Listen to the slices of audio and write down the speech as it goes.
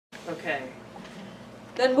Okay.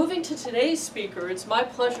 Then moving to today's speaker, it's my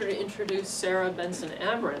pleasure to introduce Sarah Benson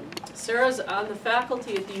Amran. Sarah's on the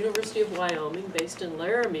faculty at the University of Wyoming, based in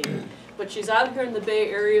Laramie, but she's out here in the Bay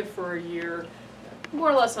Area for a year, more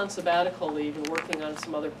or less on sabbatical leave and working on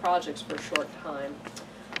some other projects for a short time.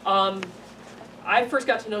 I first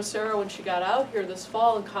got to know Sarah when she got out here this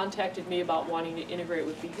fall and contacted me about wanting to integrate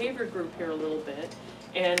with Behavior Group here a little bit.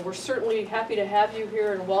 And we're certainly happy to have you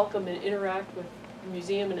here and welcome and interact with the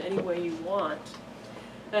museum in any way you want.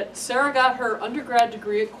 Sarah got her undergrad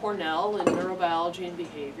degree at Cornell in neurobiology and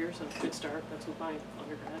behavior, so good start. That's what my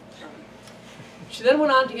undergrad. She then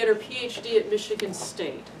went on to get her PhD at Michigan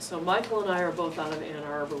State. So Michael and I are both out of Ann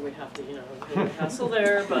Arbor. We have to, hassle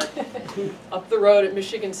there, but up the road at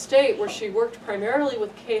Michigan State, where she worked primarily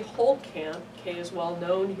with Kay Holdkamp. Kay is well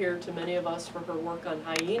known here to many of us for her work on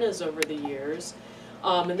hyenas over the years.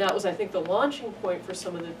 And that was, I think, the launching point for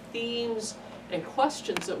some of the themes and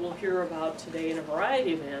questions that we'll hear about today in a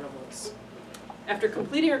variety of animals. After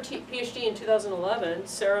completing her PhD in 2011,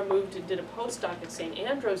 Sarah moved and did a postdoc at St.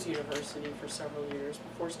 Andrews University for several years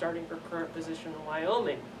before starting her current position in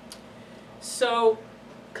Wyoming. So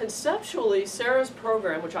conceptually, Sarah's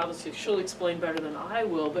program, which obviously she'll explain better than I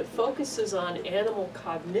will, but focuses on animal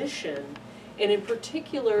cognition, and in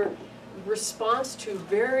particular, response to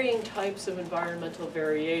varying types of environmental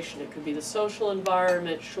variation. It could be the social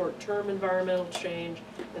environment, short-term environmental change,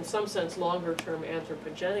 in some sense longer-term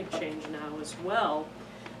anthropogenic change now as well.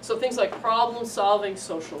 So things like problem solving,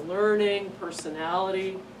 social learning,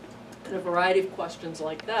 personality, and a variety of questions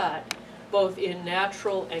like that, both in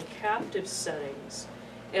natural and captive settings.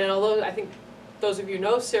 And although I think those of you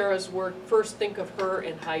know Sarah's work, first think of her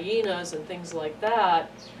in hyenas and things like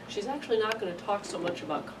that, she's actually not going to talk so much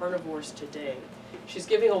about carnivores today. She's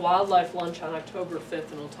giving a wildlife lunch on October 5th,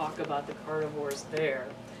 and we'll talk about the carnivores there.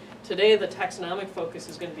 Today, the taxonomic focus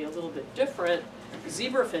is going to be a little bit different,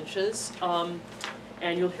 zebra finches,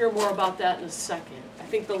 and you'll hear more about that in a second. I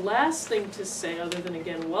think the last thing to say, other than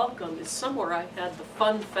again welcome, is somewhere I had the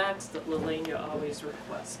fun facts that Lelania always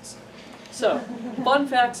requests. So, fun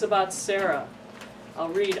facts about Sarah. I'll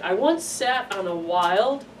read. I once sat on a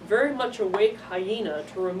wild, very much awake hyena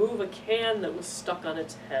to remove a can that was stuck on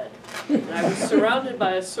its head. And I was surrounded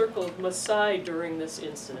by a circle of Maasai during this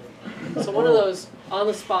incident. So one of those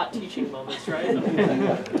on-the-spot teaching moments, right?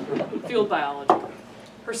 Okay. Field biology.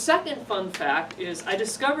 Her second fun fact is I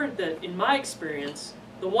discovered that, in my experience,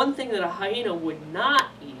 the one thing that a hyena would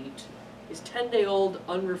not eat is 10-day-old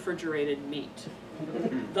unrefrigerated meat.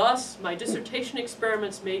 Thus, my dissertation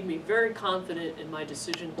experiments made me very confident in my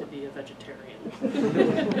decision to be a vegetarian.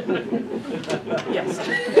 Yes.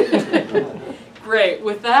 Great.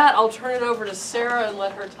 With that, I'll turn it over to Sarah and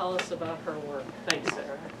let her tell us about her work. Thanks,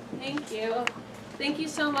 Sarah. Thank you. Thank you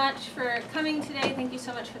so much for coming today. Thank you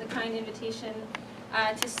so much for the kind invitation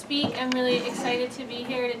to speak. I'm really excited to be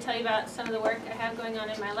here to tell you about some of the work I have going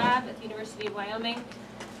on in my lab at the University of Wyoming.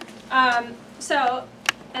 So,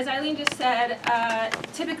 as Eileen just said,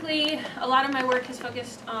 typically a lot of my work has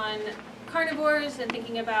focused on carnivores and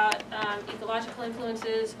thinking about ecological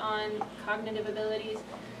influences on cognitive abilities.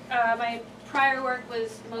 My prior work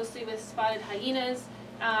was mostly with spotted hyenas,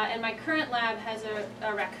 and my current lab has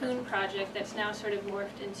a raccoon project that's now sort of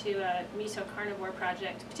morphed into a mesocarnivore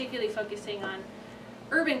project, particularly focusing on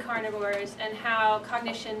urban carnivores and how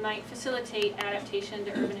cognition might facilitate adaptation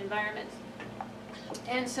to urban environments.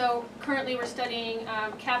 And so currently we're studying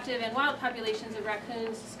captive and wild populations of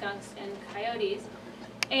raccoons, skunks, and coyotes.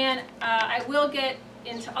 And I will get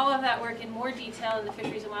into all of that work in more detail in the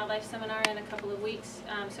Fisheries and Wildlife Seminar in a couple of weeks.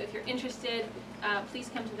 So if you're interested, please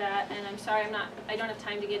come to that. And I'm sorry I don't have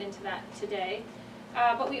time to get into that today.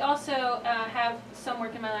 But we also have some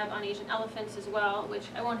work in my lab on Asian elephants as well, which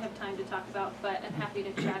I won't have time to talk about, but I'm happy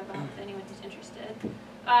to chat about with anyone who's interested.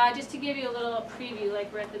 Just to give you a little preview,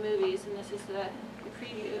 like we're at the movies, and this is the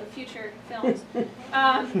preview of future films.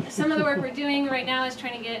 Some of the work we're doing right now is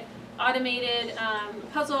trying to get automated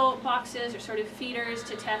puzzle boxes or sort of feeders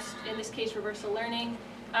to test, in this case, reversal learning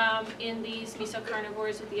in these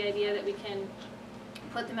mesocarnivores, with the idea that we can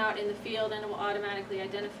put them out in the field and it will automatically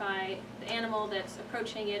identify the animal that's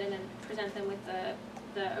approaching it and then present them with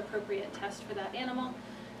the appropriate test for that animal.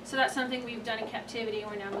 So that's something we've done in captivity, and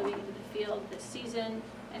we're now moving into the field this season.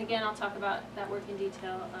 And again, I'll talk about that work in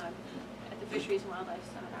detail at the Fisheries and Wildlife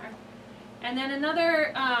Seminar. And then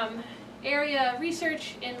another area of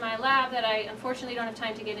research in my lab that I unfortunately don't have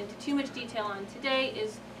time to get into too much detail on today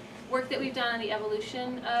is work that we've done on the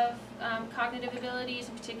evolution of cognitive abilities,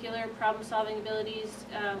 in particular problem-solving abilities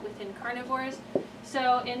within carnivores.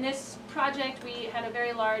 So in this project, we had a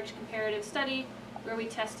very large comparative study where we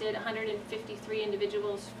tested 153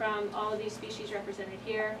 individuals from all of these species represented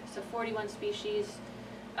here, so 41 species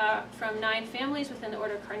from 9 families within the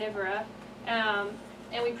order Carnivora,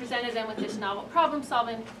 and we presented them with this novel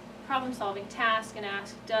problem-solving task and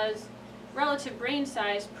asked, does relative brain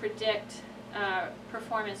size predict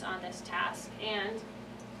performance on this task? And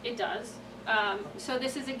it does. So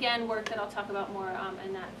this is again work that I'll talk about more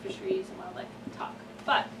in that fisheries and wildlife talk.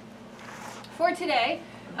 But for today,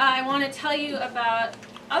 I want to tell you about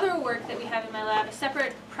other work that we have in my lab, a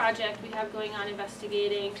separate project we have going on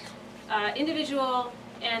investigating individual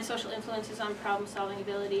and social influences on problem-solving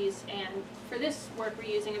abilities. And for this work,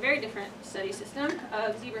 we're using a very different study system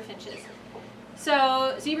of zebra finches.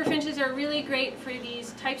 So zebra finches are really great for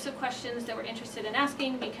these types of questions that we're interested in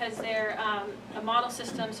asking because they're a model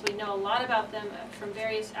system, so we know a lot about them from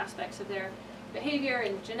various aspects of their behavior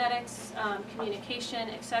and genetics, communication,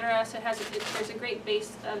 etc. So there's a great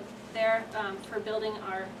base there for building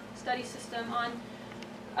our study system on.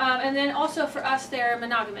 And then also for us, they're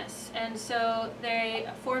monogamous, and so they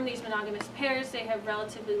form these monogamous pairs. They have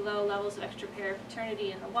relatively low levels of extra-pair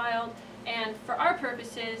paternity in the wild, and for our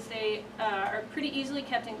purposes, they are pretty easily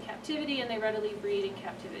kept in captivity, and they readily breed in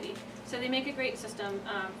captivity. So they make a great system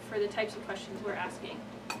for the types of questions we're asking.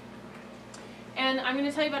 And I'm going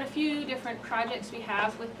to tell you about a few different projects we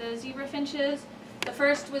have with the zebra finches. The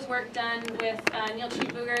first was work done with Neil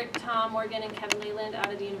Cheat-Boogert, Tom Morgan, and Kevin Leland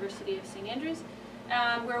out of the University of St. Andrews.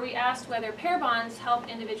 Where we asked whether pair bonds help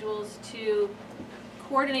individuals to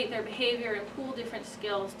coordinate their behavior and pool different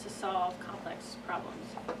skills to solve complex problems.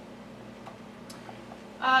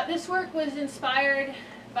 This work was inspired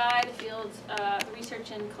by the fields of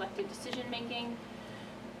research in collective decision making,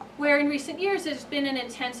 where in recent years there's been an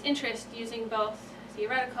intense interest using both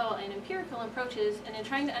theoretical and empirical approaches and in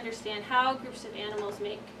trying to understand how groups of animals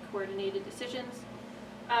make coordinated decisions.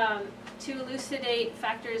 To elucidate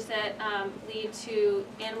factors that lead to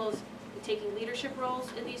animals taking leadership roles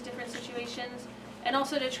in these different situations, and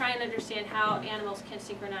also to try and understand how animals can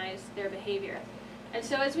synchronize their behavior. And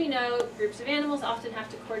so as we know, groups of animals often have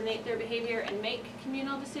to coordinate their behavior and make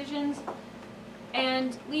communal decisions,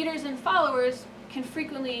 and leaders and followers can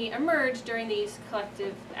frequently emerge during these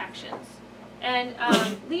collective actions. And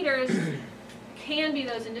leaders can be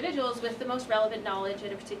those individuals with the most relevant knowledge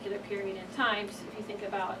at a particular period in time. So if you think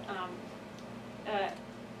about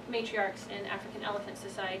matriarchs in African elephant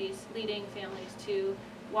societies leading families to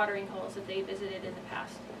watering holes that they visited in the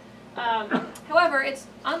past. However, it's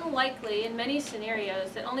unlikely in many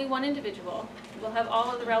scenarios that only one individual will have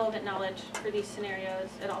all of the relevant knowledge for these scenarios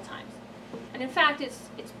at all times. And in fact, it's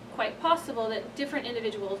quite possible that different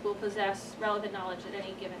individuals will possess relevant knowledge at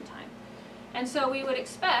any given time. And so we would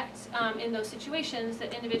expect in those situations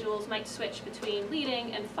that individuals might switch between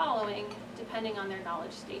leading and following depending on their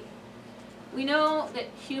knowledge state. We know that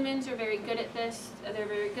humans are very good at this. They're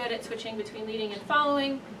very good at switching between leading and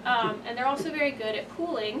following, and they're also very good at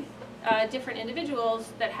pooling different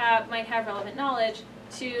individuals that might have relevant knowledge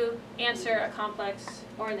to answer a complex,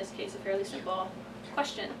 or in this case, a fairly simple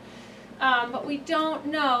question. But we don't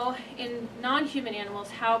know in non-human animals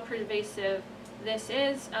how pervasive this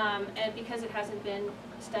is, and because it hasn't been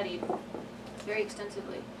studied very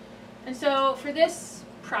extensively. And so for this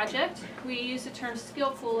project, we use the term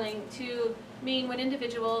skill pooling to mean when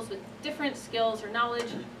individuals with different skills or knowledge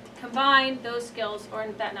combine those skills or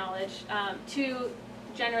that knowledge to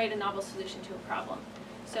generate a novel solution to a problem.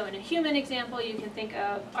 So in a human example, you can think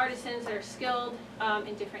of artisans that are skilled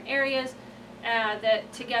in different areas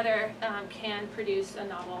that together can produce a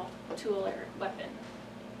novel tool or weapon.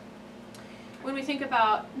 When we think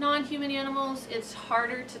about non-human animals, it's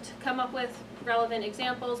harder to come up with relevant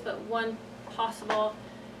examples, but one possible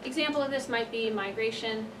example of this might be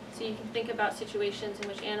migration. So you can think about situations in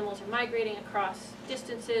which animals are migrating across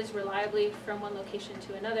distances reliably from one location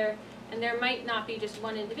to another, and there might not be just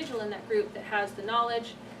one individual in that group that has the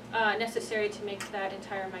knowledge necessary to make that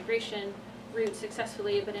entire migration route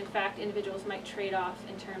successfully, but in fact individuals might trade off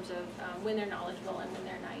in terms of when they're knowledgeable and when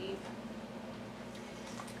they're naive.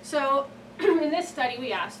 So in this study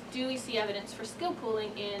we asked, do we see evidence for skill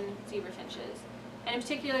pooling in zebra finches? And in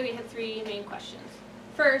particular we had 3 main questions.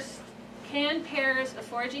 First, can pairs of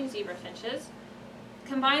foraging zebra finches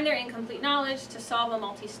combine their incomplete knowledge to solve a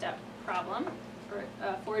multi-step problem, or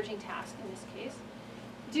a foraging task in this case?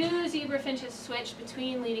 Do zebra finches switch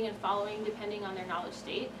between leading and following depending on their knowledge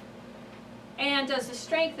state? And does the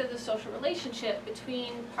strength of the social relationship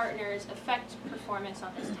between partners affect performance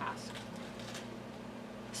on this task?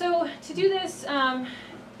 So to do this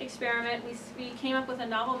experiment, we came up with a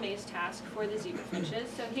novel maze task for the zebra finches.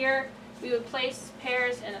 So here we would place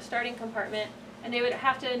pairs in a starting compartment, and they would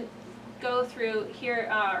have to go through, here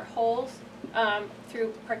are holes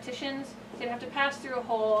through partitions. They'd have to pass through a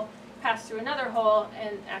hole, pass through another hole,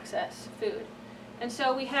 and access food. And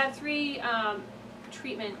so we had three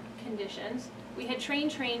treatment conditions. We had train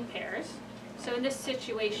pairs. So in this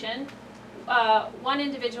situation, one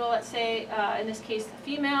individual, let's say in this case the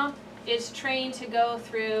female, is trained to go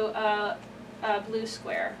through a blue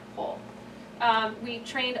square hole. We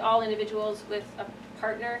trained all individuals with a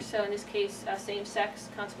partner, so in this case same-sex,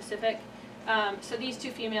 conspecific. So these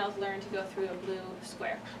two females learn to go through a blue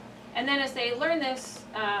square. And then as they learn this,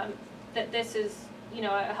 that this is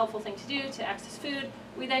a helpful thing to do to access food,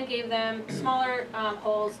 we then gave them smaller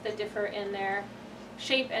holes that differ in their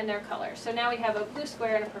shape and their color. So now we have a blue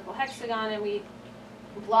square and a purple hexagon, and we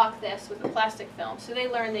block this with a plastic film. So they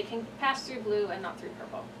learn they can pass through blue and not through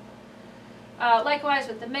purple. Likewise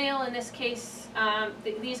with the male, in this case,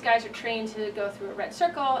 these guys are trained to go through a red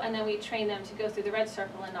circle, and then we train them to go through the red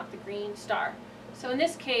circle and not the green star. So in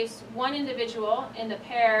this case, one individual in the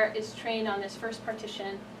pair is trained on this first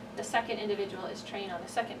partition, the second individual is trained on the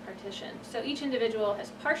second partition. So each individual has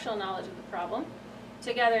partial knowledge of the problem.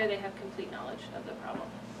 Together they have complete knowledge of the problem.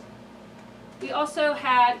 We also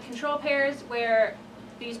had control pairs where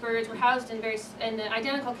these birds were housed in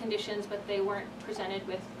identical conditions, but they weren't presented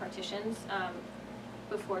with partitions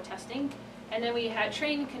before testing. And then we had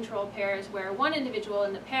trained control pairs where one individual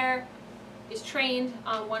in the pair is trained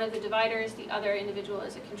on one of the dividers, the other individual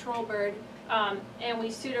is a control bird, and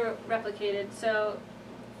we pseudo-replicated. So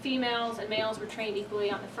females and males were trained equally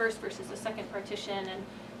on the first versus the second partition,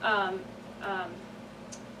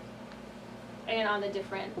 and on the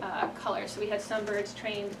different colors. So we had some birds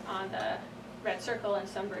trained on the red circle and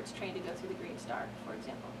some birds trained to go through the green star, for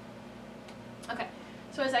example. Okay,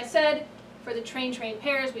 so as I said, for the train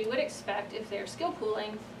pairs, we would expect, if they're skill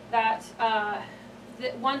pooling, that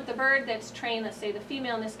the bird that's trained, let's say the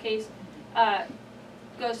female in this case,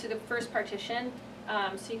 goes to the first partition.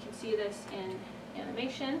 So you can see this in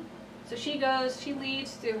animation. So she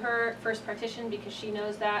leads through her first partition because she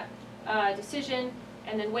knows that decision,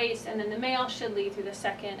 and then waits, and then the male should lead through the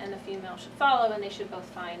second, and the female should follow, and they should both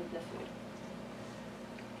find the food.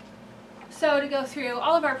 So to go through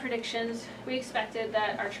all of our predictions, we expected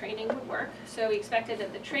that our training would work. So we expected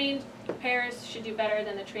that the trained pairs should do better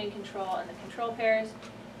than the trained control and the control pairs,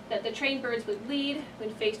 that the trained birds would lead when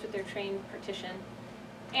faced with their trained partition,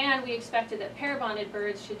 and we expected that pair-bonded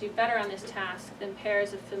birds should do better on this task than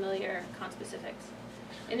pairs of familiar conspecifics.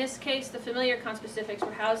 In this case, the familiar conspecifics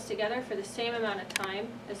were housed together for the same amount of time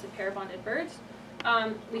as the pair-bonded birds.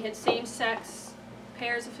 We had same-sex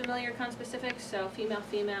pairs of familiar conspecifics, so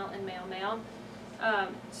female-female and male-male.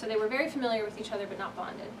 So they were very familiar with each other but not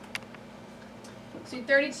bonded. So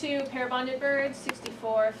 32 pair-bonded birds,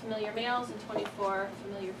 64 familiar males, and 24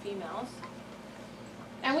 familiar females.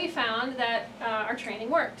 And we found that our training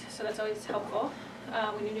worked, so that's always helpful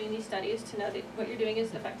when you're doing these studies to know that what you're doing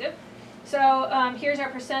is effective. So here's our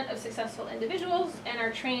percent of successful individuals, and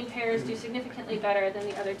our trained pairs do significantly better than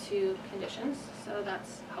the other two conditions, so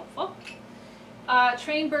that's helpful.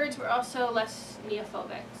 Trained birds were also less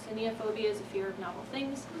neophobic. So neophobia is a fear of novel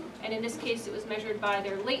things, and in this case it was measured by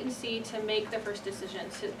their latency to make the first decision,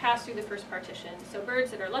 to pass through the first partition. So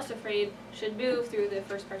birds that are less afraid should move through the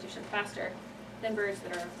first partition faster than birds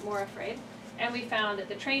that are more afraid. And we found that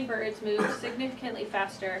the trained birds moved significantly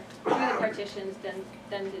faster through the partitions than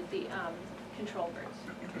did the control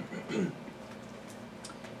birds.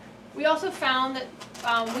 We also found that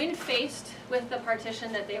when faced with the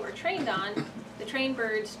partition that they were trained on, the trained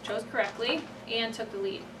birds chose correctly and took the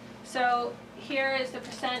lead. So here is the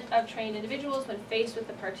percent of trained individuals when faced with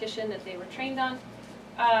the partition that they were trained on.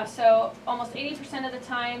 So almost 80% of the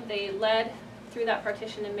time they led through that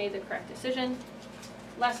partition and made the correct decision.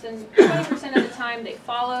 Less than 20% of the time they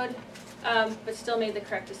followed, but still made the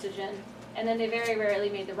correct decision. And then they very rarely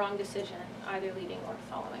made the wrong decision, either leading or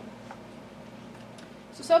following.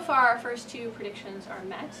 So far our first two predictions are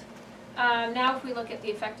met. Now if we look at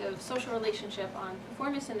the effect of social relationship on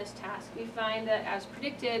performance in this task, we find that as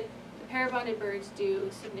predicted, the pair-bonded birds do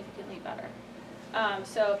significantly better.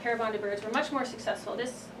 So pair-bonded birds were much more successful.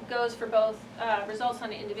 This goes for both results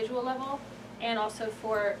on an individual level and also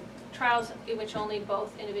for trials in which only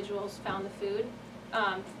both individuals found the food.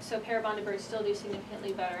 So pair-bonded birds still do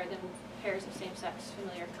significantly better than pairs of same-sex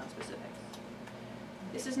familiar conspecifics.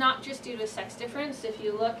 This is not just due to a sex difference. If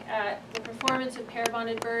you look at the performance of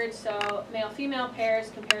pair-bonded birds, so male-female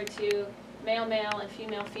pairs compared to male-male and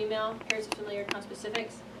female-female pairs of familiar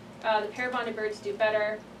conspecifics, the pair-bonded birds do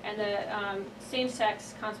better, and the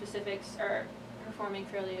same-sex conspecifics are performing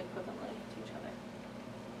fairly equivalently to each other.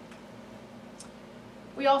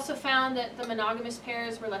 We also found that the monogamous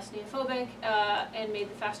pairs were less neophobic and made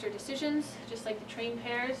the faster decisions, just like the trained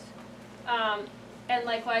pairs. And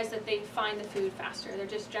likewise that they find the food faster. They're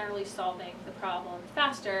just generally solving the problem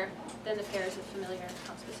faster than the pairs of familiar and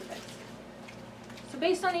conspecifics. So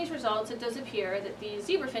based on these results, it does appear that these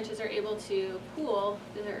zebra finches are able to pool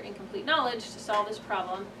their incomplete knowledge to solve this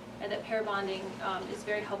problem, and that pair bonding is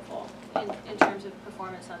very helpful in terms of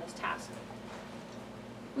performance on this task.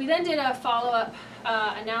 We then did a follow-up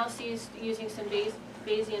analyses using some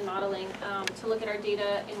Bayesian modeling to look at our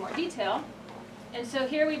data in more detail. And so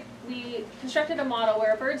here we constructed a model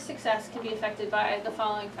where a bird's success can be affected by the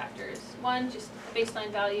following factors. 1, just a baseline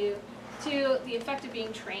value. 2, the effect of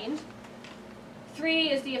being trained. 3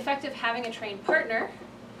 is the effect of having a trained partner.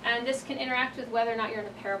 And this can interact with whether or not you're in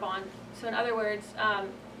a pair bond. So in other words,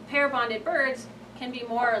 pair bonded birds can be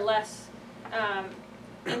more or less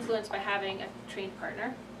influenced by having a trained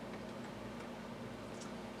partner.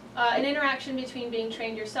 An interaction between being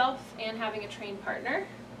trained yourself and having a trained partner.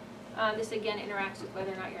 This again interacts with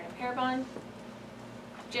whether or not you're in a pair bond.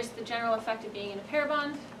 Just the general effect of being in a pair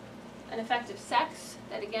bond. An effect of sex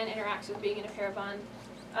that again interacts with being in a pair bond.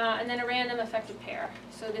 And then a random effective pair.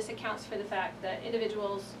 So this accounts for the fact that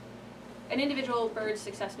an individual bird's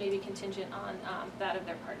success may be contingent on that of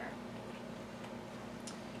their partner.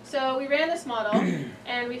 So we ran this model,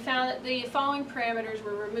 and we found that the following parameters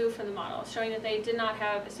were removed from the model, showing that they did not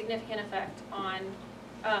have a significant effect on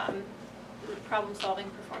problem-solving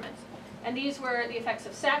performance. And these were the effects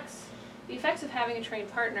of sex, the effects of having a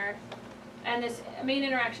trained partner, and this main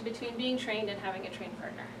interaction between being trained and having a trained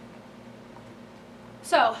partner.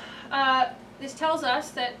 So this tells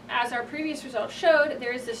us that, as our previous results showed,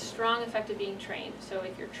 there is this strong effect of being trained. So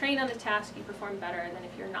if you're trained on the task, you perform better than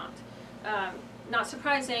if you're not. Not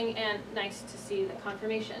surprising, and nice to see the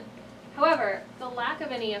confirmation. However, the lack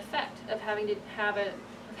of any effect of having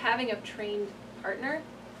a trained partner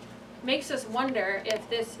makes us wonder if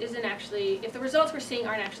this isn't actually, if the results we're seeing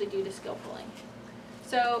aren't actually due to skill pooling.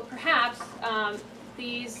 So perhaps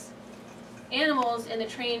these animals in the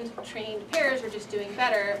trained pairs are just doing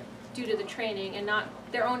better due to the training and not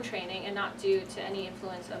their own training, and not due to any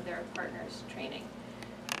influence of their partner's training.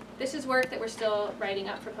 This is work that we're still writing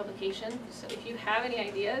up for publication, so if you have any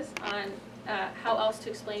ideas on how else to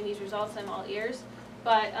explain these results, I'm all ears.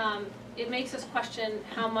 But it makes us question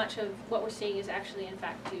how much of what we're seeing is actually in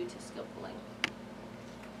fact due to skill pooling.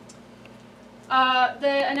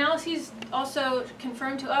 The analyses also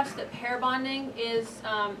confirm to us that pair bonding is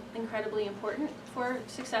incredibly important for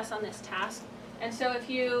success on this task. And so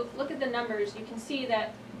if you look at the numbers, you can see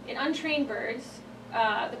that in untrained birds,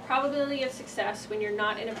 the probability of success when you're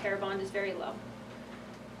not in a pair bond is very low.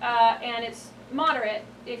 And it's moderate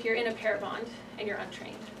if you're in a pair bond and you're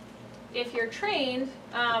untrained. If you're trained,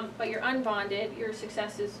 but you're unbonded, your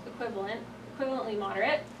success is equivalently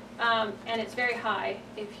moderate, and it's very high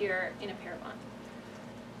if you're in a pair bond.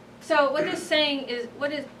 So what this is saying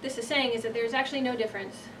is that there's actually no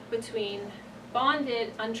difference between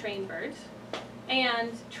bonded untrained birds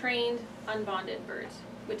and trained unbonded birds,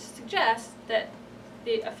 which suggests that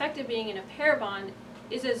the effect of being in a pair bond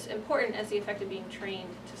is as important as the effect of being trained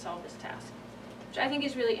to solve this task, which I think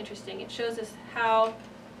is really interesting. It shows us how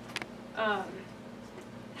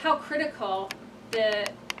critical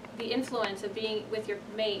the influence of being with your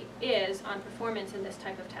mate is on performance in this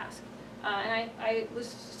type of task. And I was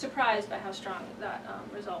surprised by how strong that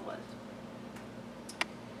result was.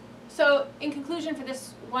 So in conclusion, for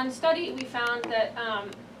this one study, we found that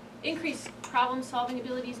increased problem-solving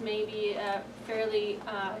abilities may be a fairly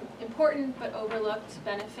important but overlooked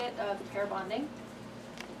benefit of pair bonding.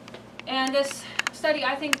 And this study,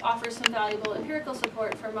 I think, offers some valuable empirical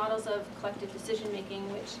support for models of collective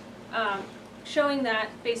decision-making, which showing that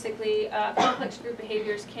basically complex group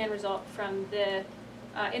behaviors can result from the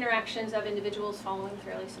interactions of individuals following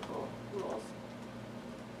fairly simple rules.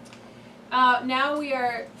 Now we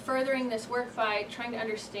are furthering this work by trying to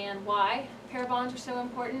understand why pair bonds are so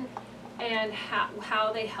important and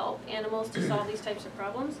how they help animals to solve these types of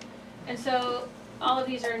problems. And so all of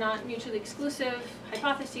these are not mutually exclusive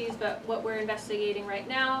hypotheses, but what we're investigating right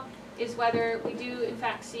now is whether we do in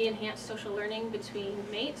fact see enhanced social learning between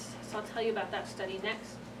mates. So I'll tell you about that study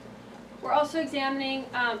next. We're also examining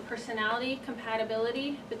personality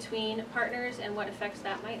compatibility between partners and what effects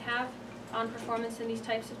that might have on performance in these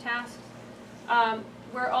types of tasks.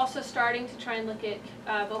 We're also starting to try and look at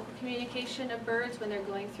vocal communication of birds when they're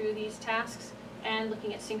going through these tasks, and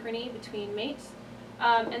looking at synchrony between mates.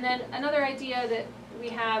 And then another idea that we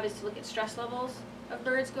have is to look at stress levels of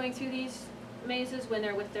birds going through these mazes when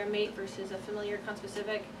they're with their mate versus a familiar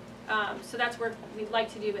conspecific. So that's work we'd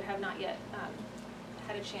like to do but have not yet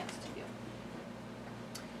had a chance to do.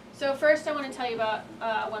 So first I want to tell you about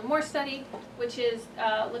one more study, which is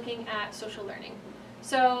looking at social learning.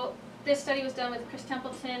 So this study was done with Chris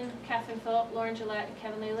Templeton, Catherine Phillip, Lauren Gillette, and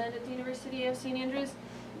Kevin Leland at the University of St. Andrews,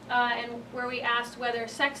 and where we asked whether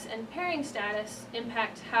sex and pairing status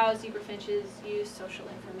impact how zebra finches use social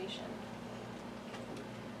information.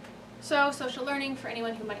 So social learning, for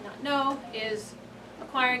anyone who might not know, is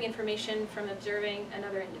acquiring information from observing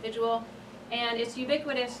another individual, and it's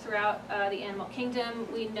ubiquitous throughout the animal kingdom.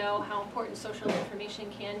 We know how important social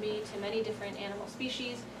information can be to many different animal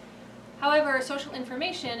species. However, social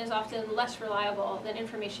information is often less reliable than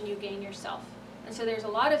information you gain yourself. And so there's a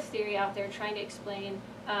lot of theory out there trying to explain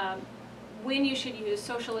when you should use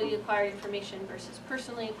socially acquired information versus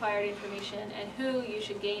personally acquired information, and who you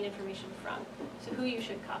should gain information from, so who you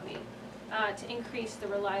should copy, to increase the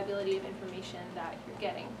reliability of information that you're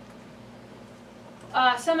getting.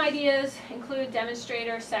 Some ideas include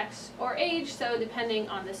demonstrator, sex, or age, so depending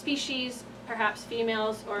on the species, perhaps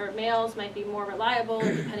females or males might be more reliable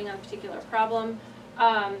depending on a particular problem.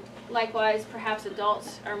 Likewise, perhaps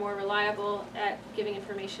adults are more reliable at giving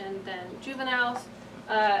information than juveniles.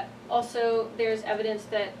 Also, there's evidence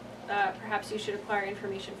that perhaps you should acquire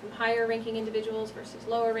information from higher ranking individuals versus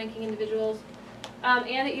lower ranking individuals,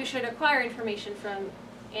 and that you should acquire information from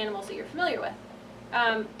animals that you're familiar with.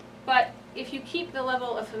 But if you keep the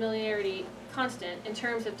level of familiarity constant in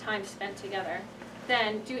terms of time spent together,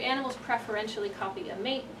 then do animals preferentially copy a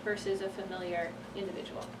mate versus a familiar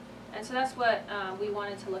individual? And so that's what we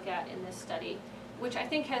wanted to look at in this study, which I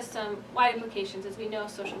think has some wide implications. As we know,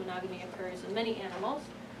 social monogamy occurs in many animals,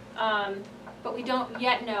 but we don't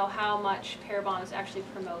yet know how much pair bonds actually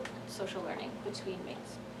promote social learning between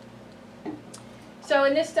mates. So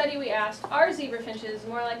in this study we asked, are zebra finches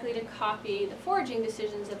more likely to copy the foraging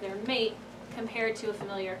decisions of their mate compared to a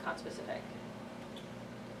familiar conspecific?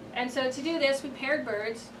 And so to do this, we paired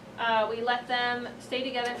birds. We let them stay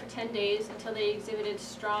together for 10 days until they exhibited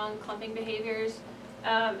strong clumping behaviors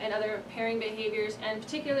and other pairing behaviors, and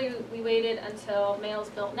particularly we waited until males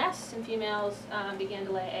built nests and females began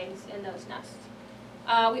to lay eggs in those nests.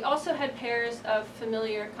 We also had pairs of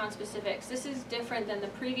familiar conspecifics. This is different than the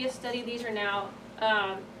previous study. These are now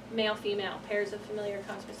male-female pairs of familiar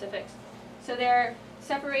conspecifics. So they're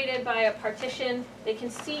separated by a partition. They can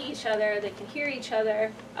see each other, they can hear each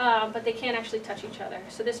other, but they can't actually touch each other.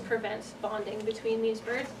 So this prevents bonding between these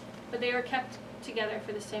birds, but they are kept together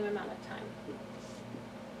for the same amount of time.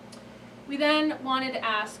 We then wanted to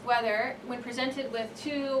ask whether, when presented with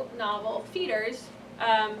two novel feeders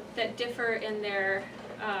that differ in their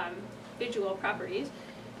visual properties,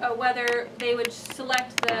 whether they would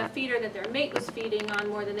select the feeder that their mate was feeding on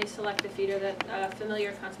more than they select the feeder that a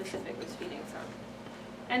familiar conspecific was feeding from.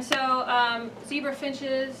 And so zebra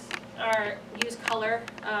finches use color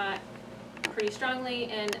pretty strongly,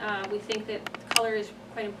 and we think that color is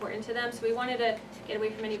quite important to them. So we wanted to get away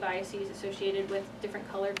from any biases associated with different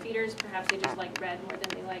colored feeders. Perhaps they just like red more than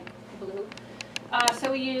they like blue.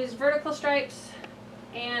 So we use vertical stripes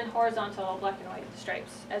and horizontal black and white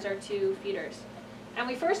stripes as our two feeders. And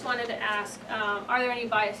we first wanted to ask, are there any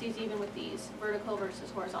biases even with these vertical versus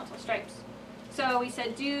horizontal stripes? So we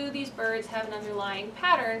said, do these birds have an underlying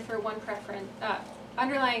pattern for one preference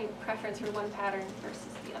for one pattern versus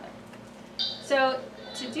the other? So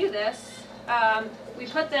to do this, we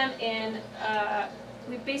put them in,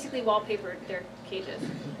 we basically wallpapered their cages.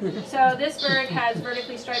 So this bird has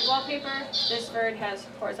vertically striped wallpaper, this bird has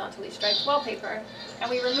horizontally striped wallpaper, and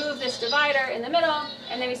we remove this divider in the middle,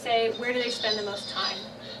 and then we say, where do they spend the most time?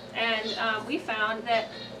 And we found that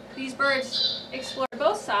these birds explored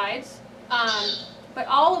both sides, but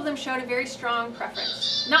all of them showed a very strong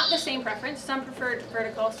preference. Not the same preference, some preferred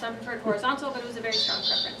vertical, some preferred horizontal, but it was a very strong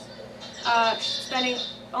preference. Spending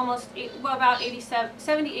about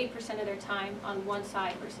 78% of their time on one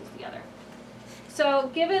side versus the other. So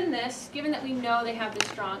given that we know they have this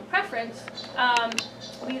strong preference,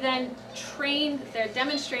 we then trained their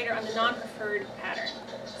demonstrator on the non-preferred pattern.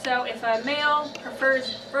 So if a male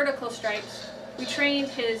prefers vertical stripes, we trained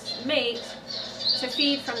his mate to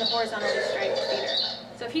feed from the horizontally striped feeder.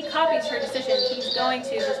 So if he copies her decision, he's going to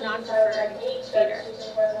his non-preferred feeder.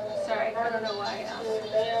 Sorry, I don't know why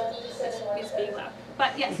it's being loud.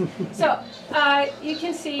 But yes, so you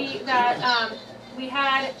can see that we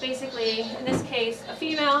had basically, in this case, a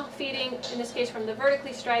female feeding, in this case from the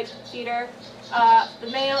vertically striped feeder.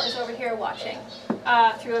 The male is over here watching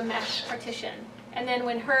through a mesh partition. And then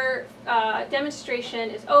when her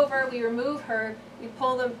demonstration is over, we remove her, we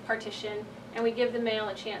pull the partition, and we give the male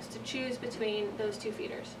a chance to choose between those two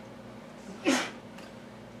feeders.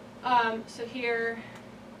 So here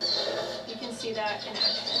you can see that in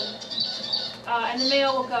action. And the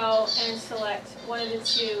male will go and select one of the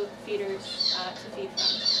two feeders to feed from.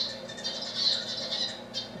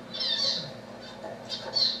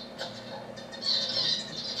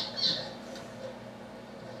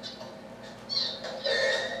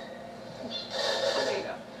 There you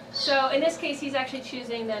go. So in this case, he's actually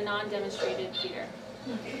choosing the non-demonstrated feeder.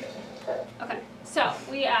 Okay, so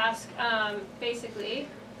we ask, basically,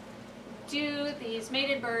 do these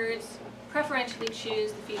mated birds preferentially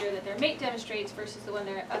choose the feeder that their mate demonstrates versus the one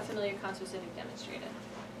their familiar conspecific demonstrated?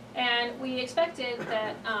 And we expected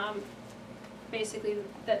that, basically,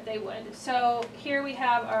 that they would. So here we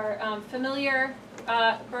have our familiar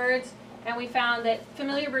birds, and we found that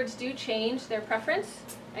familiar birds do change their preference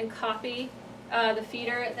and copy the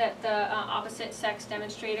feeder that the opposite sex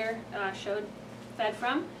demonstrator fed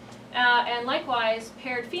from. And likewise,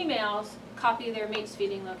 paired females copy their mate's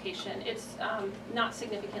feeding location. It's not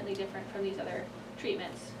significantly different from these other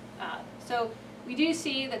treatments. So we do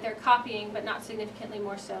see that they're copying, but not significantly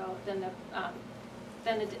more so than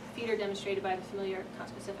the feeder demonstrated by the familiar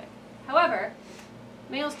conspecific. However,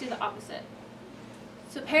 males do the opposite.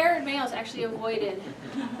 So paired males actually avoided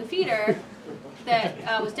the feeder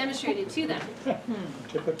that was demonstrated to them.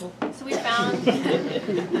 Typical. So we found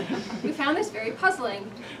this very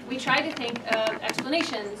puzzling. We tried to think of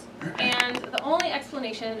explanations, and the only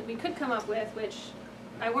explanation we could come up with, which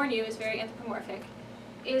I warn you is very anthropomorphic,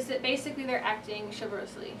 is that basically they're acting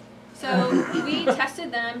chivalrously. So we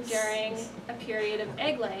tested them during a period of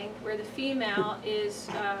egg laying where the female is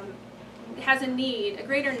has a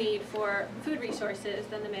greater need for food resources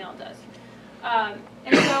than the male does.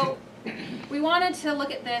 And so we wanted to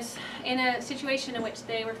look at this in a situation in which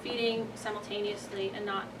they were feeding simultaneously and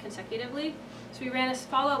not consecutively. So we ran a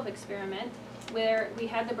follow-up experiment where we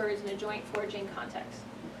had the birds in a joint foraging context.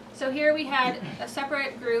 So here we had a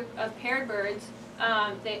separate group of paired birds.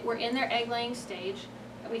 They were in their egg-laying stage.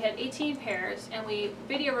 We had 18 pairs, and we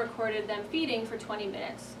video recorded them feeding for 20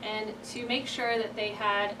 minutes. And to make sure that they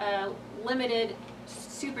had a limited,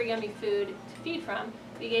 super yummy food to feed from,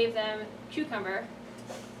 we gave them cucumber.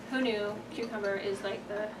 Who knew cucumber is like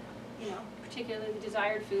the, particularly the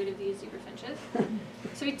desired food of these zebra finches.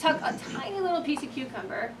 So we took a tiny little piece of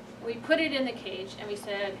cucumber, we put it in the cage, and we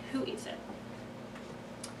said, who eats it?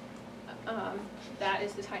 That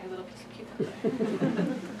is the tiny little piece of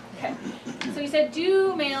cucumber. Okay. So we said,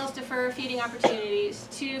 do males defer feeding opportunities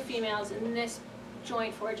to females in this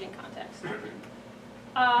joint foraging context?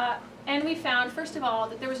 And we found, first of all,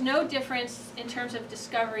 that there was no difference in terms of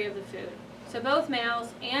discovery of the food. So both males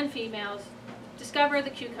and females discover the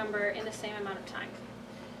cucumber in the same amount of time.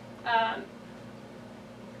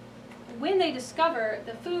 When they discover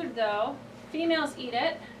the food, though, females eat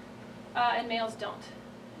it and males don't.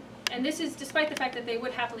 And this is despite the fact that they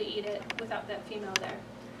would happily eat it without that female there.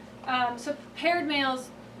 So paired males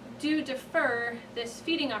do defer this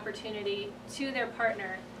feeding opportunity to their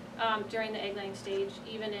partner during the egg-laying stage,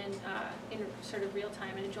 even in sort of real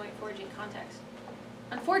time in a joint foraging context.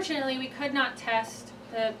 Unfortunately, we could not test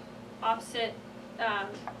the opposite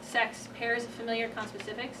sex pairs of familiar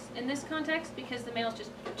conspecifics in this context because the males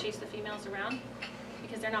just chase the females around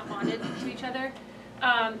because they're not bonded to each other.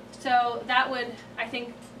 So that would, I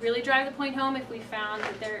think, really drive the point home if we found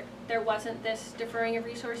that there wasn't this deferring of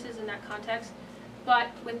resources in that context. But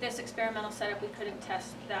with this experimental setup, we couldn't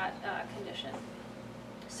test that condition.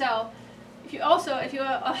 So if you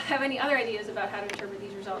have any other ideas about how to interpret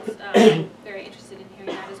these results, I'm very interested in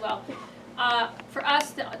hearing that as well. For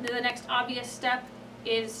us, the next obvious step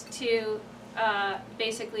is to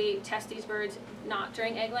basically test these birds not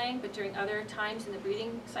during egg laying, but during other times in the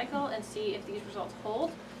breeding cycle and see if these results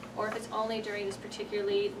hold, or if it's only during this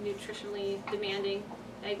particularly nutritionally demanding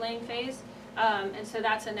egg laying phase. And so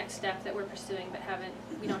that's a next step that we're pursuing, but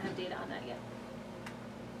we don't have data on that yet.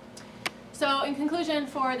 So in conclusion,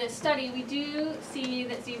 for this study, we do see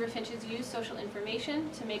that zebra finches use social information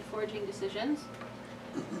to make foraging decisions,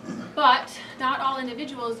 but not all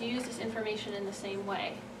individuals use this information in the same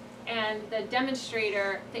way. And the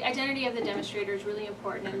identity of the demonstrator is really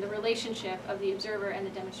important, and the relationship of the observer and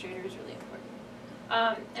the demonstrator is really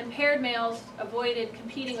important. And paired males avoided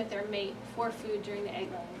competing with their mate for food during the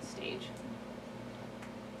egg-laying stage.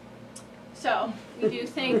 So we do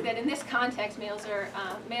think that in this context, male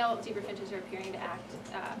zebra finches are appearing to act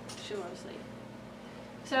chivalrously.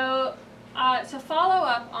 So to follow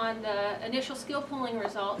up on the initial skill pooling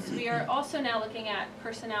results, we are also now looking at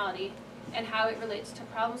personality and how it relates to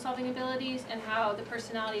problem-solving abilities and how the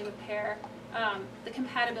personality of a pair, the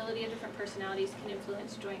compatibility of different personalities can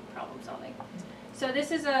influence joint problem-solving. So this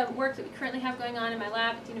is a work that we currently have going on in my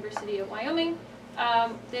lab at the University of Wyoming.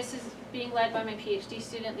 This is being led by my PhD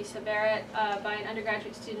student, Lisa Barrett, by an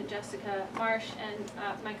undergraduate student, Jessica Marsh, and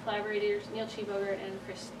my collaborators, Neil Cheevoger and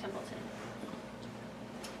Chris Templeton.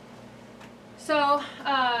 So,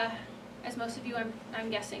 as most of you, I'm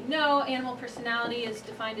guessing, know, animal personality is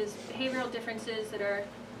defined as behavioral differences that are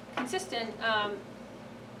consistent,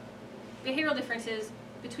 behavioral differences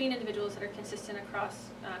between individuals that are consistent across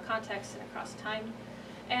contexts and across time.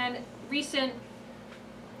 And recent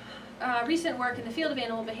work in the field of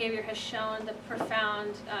animal behavior has shown the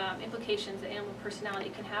profound implications that animal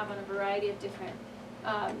personality can have on a variety of different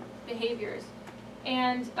behaviors.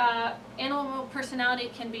 And animal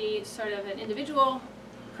personality can be sort of an individual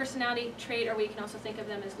personality trait, or we can also think of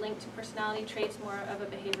them as linked personality traits, more of a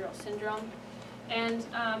behavioral syndrome. And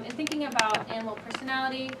in thinking about animal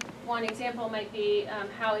personality, one example might be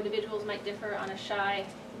how individuals might differ on a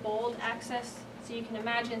shy-bold axis. So you can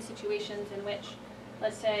imagine situations in which,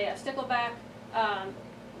 let's say, a stickleback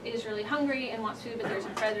is really hungry and wants food, but there's a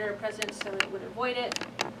predator present, so it would avoid it.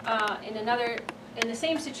 In the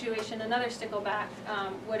same situation, another stickleback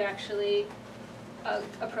would actually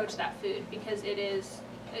approach that food because it is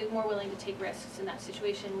more willing to take risks. In that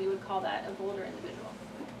situation, we would call that a bolder individual.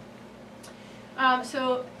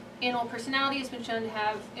 So animal personality has been shown to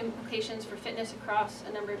have implications for fitness across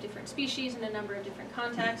a number of different species and a number of different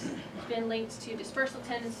contexts. It's been linked to dispersal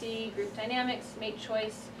tendency, group dynamics, mate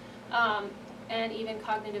choice, and even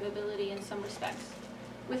cognitive ability in some respects.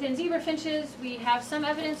 Within zebra finches, we have some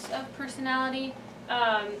evidence of personality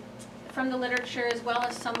from the literature, as well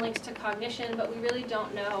as some links to cognition, but we really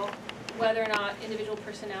don't know whether or not individual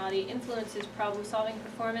personality influences problem-solving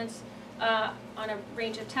performance on a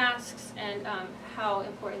range of tasks, and how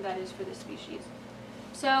important that is for the species.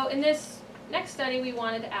 So in this next study, we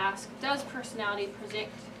wanted to ask, does personality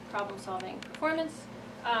predict problem-solving performance?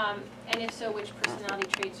 And if so, which personality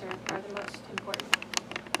traits are the most important?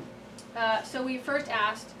 So we first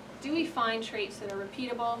asked, do we find traits that are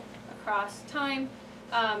repeatable across time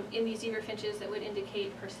in these zebra finches that would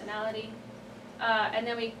indicate personality? And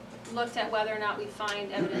then we looked at whether or not we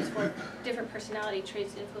find evidence for different personality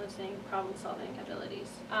traits influencing problem-solving abilities.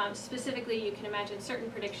 Specifically, you can imagine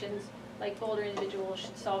certain predictions, like bolder individuals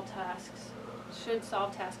should solve tasks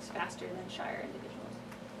faster than shyer individuals.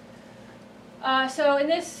 So in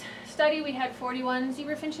this study, we had 41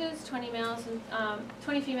 zebra finches, 20 females and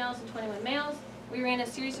 21 males. We ran a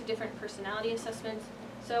series of different personality assessments.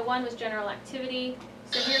 So one was general activity.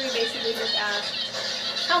 So here we basically just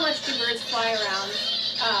asked, how much do birds fly around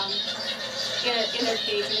in their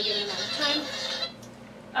cage in a given amount of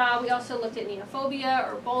time? We also looked at neophobia,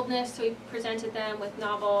 or boldness, so we presented them with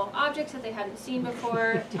novel objects that they hadn't seen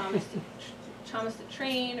before, Thomas the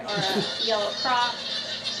Train, or a yellow crop.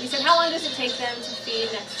 We said, how long does it take them to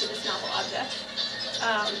feed next to this novel object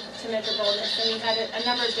to measure boldness? And we had a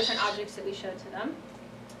number of different objects that we showed to them.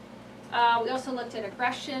 We also looked at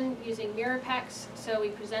aggression using mirror pecks, so we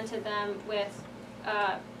presented them with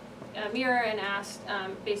a mirror and asked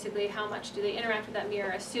basically how much do they interact with that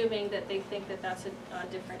mirror, assuming that they think that that's a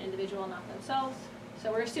different individual, not themselves. So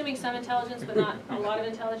we're assuming some intelligence, but not a lot of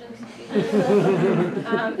intelligence.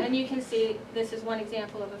 And you can see this is one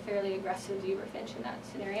example of a fairly aggressive zebra finch in that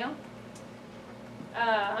scenario.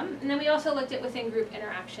 And then we also looked at within group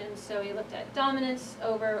interactions. So we looked at dominance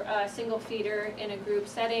over a single feeder in a group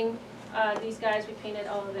setting. These guys, we painted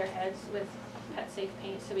all of their heads with pet safe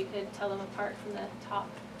paint so we could tell them apart from the top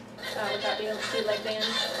without being able to see leg bands.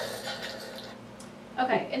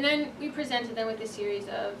 Okay, and then we presented them with a series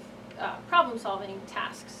of problem-solving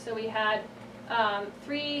tasks. So we had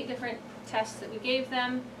 3 different tests that we gave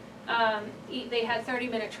them. They had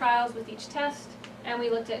 30-minute trials with each test, and we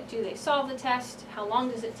looked at, do they solve the test? How long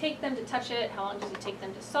does it take them to touch it? How long does it take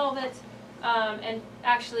them to solve it? And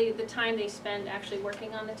actually the time they spend actually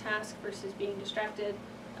working on the task versus being distracted,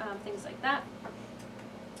 things like that.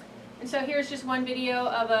 And so here's just one video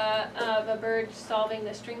of a bird solving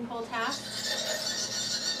the string pull task.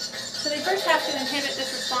 So they first have to inhibit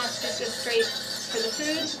this response, just go straight for the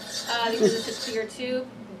food, because it's a clear tube.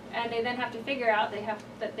 And they then have to figure out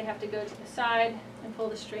that they have to go to the side and pull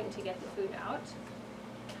the string to get the food out.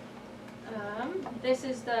 This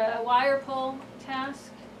is the wire pull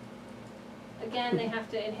task. Again, they have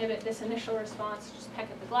to inhibit this initial response, just peck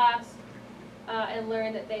at the glass, and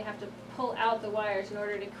learn that they have to pull out the wires in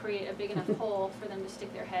order to create a big enough hole for them to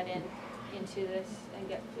stick their head into this and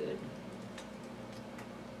get food.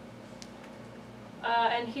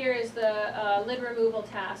 And here is the lid removal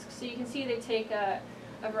task. So you can see they take a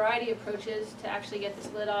variety of approaches to actually get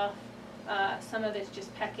this lid off. Some of it's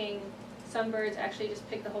just pecking. Some birds actually just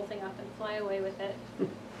pick the whole thing up and fly away with it.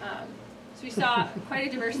 So we saw quite a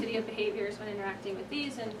diversity of behaviors when interacting with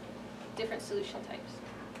these and different solution types.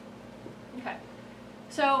 Okay,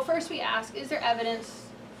 so first we ask, is there evidence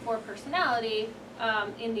for personality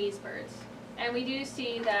in these birds? And we do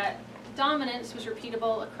see that dominance was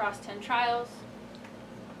repeatable across 10 trials.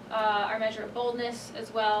 Our measure of boldness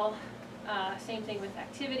as well, same thing with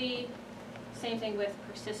activity, same thing with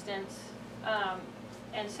persistence.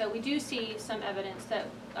 And so we do see some evidence that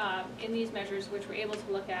in these measures, which we're able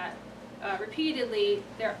to look at repeatedly,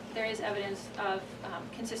 there is evidence of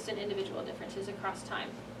consistent individual differences across time.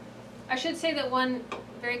 I should say that one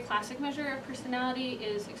very classic measure of personality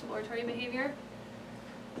is exploratory behavior.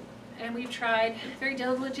 And we've tried very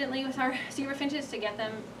diligently with our zebra finches to get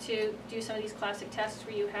them to do some of these classic tests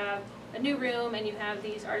where you have a new room and you have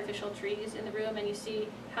these artificial trees in the room and you see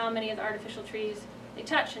how many of the artificial trees they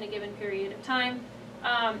touch in a given period of time.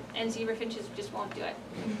 And zebra finches just won't do it.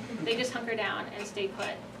 They just hunker down and stay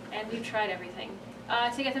put. And we've tried everything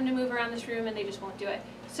to get them to move around this room and they just won't do it.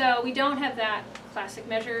 So we don't have that classic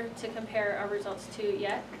measure to compare our results to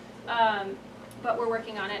yet. But we're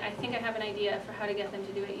working on it. I think I have an idea for how to get them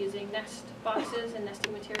to do it using nest boxes and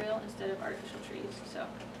nesting material instead of artificial trees, so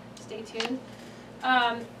stay tuned.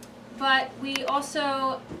 But we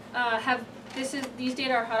also these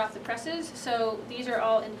data are hot off the presses, so these are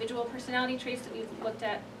all individual personality traits that we've looked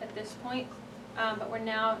at this point, but we're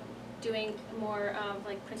now doing a more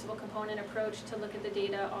like principal component approach to look at the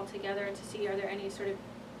data all together and to see are there any sort of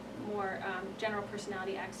more general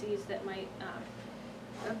personality axes that might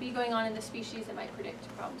be going on in the species that might predict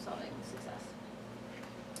problem-solving success.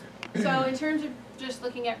 So in terms of just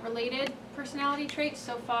looking at related personality traits,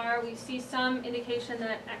 so far we see some indication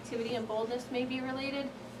that activity and boldness may be related.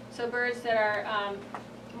 So birds that are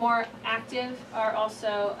more active are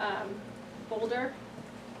also bolder,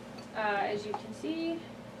 as you can see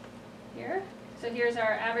here. So here's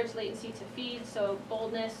our average latency to feed, so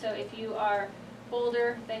boldness. So if you are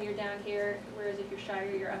bolder, then you're down here, whereas if you're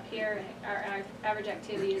shyer, you're up here. And our average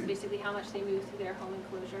activity is basically how much they move through their home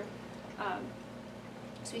enclosure.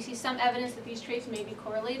 So we see some evidence that these traits may be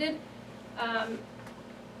correlated,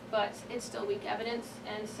 but it's still weak evidence.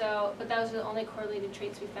 And so, but those are the only correlated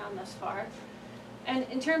traits we found thus far. And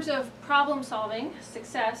in terms of problem-solving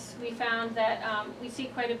success, we found that we see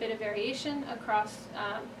quite a bit of variation across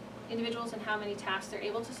individuals and how many tasks they're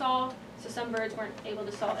able to solve. So some birds weren't able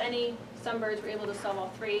to solve any, some birds were able to solve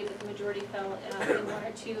all three, but the majority fell in one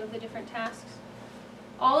or two of the different tasks.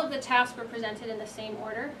 All of the tasks were presented in the same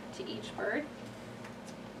order to each bird,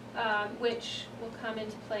 which will come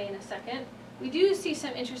into play in a second. We do see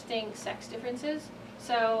some interesting sex differences.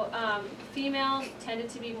 So females tended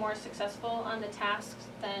to be more successful on the tasks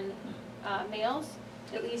than males,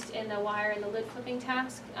 at least in the wire and the lid flipping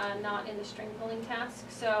task, not in the string pulling task.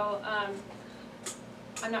 So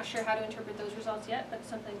I'm not sure how to interpret those results yet, but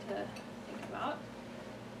something to think about.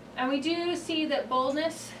 And we do see that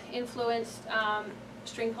boldness influenced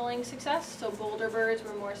string pulling success. So bolder birds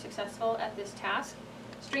were more successful at this task.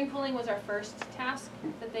 String pulling was our first task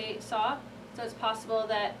that they saw. So it's possible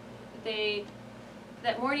that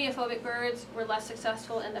more neophobic birds were less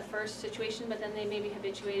successful in the first situation, but then they maybe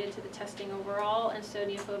habituated to the testing overall, and so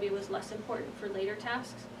neophobia was less important for later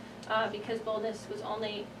tasks because boldness was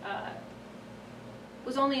only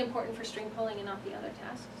important for string pulling and not the other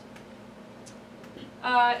tasks.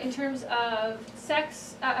 In terms of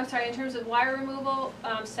sex, in terms of wire removal,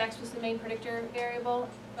 sex was the main predictor variable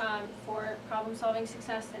for problem-solving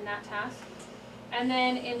success in that task. And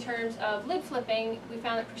then in terms of lid flipping, we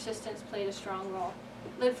found that persistence played a strong role.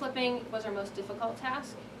 Lid flipping was our most difficult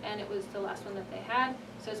task, and it was the last one that they had.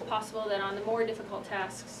 So it's possible that on the more difficult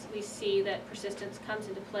tasks, we see that persistence comes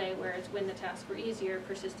into play, whereas when the tasks were easier,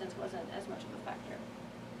 persistence wasn't as much of a factor.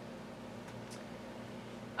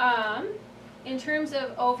 In terms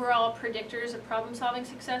of overall predictors of problem-solving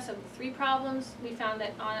success of the 3 problems, we found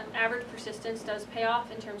that on average persistence does pay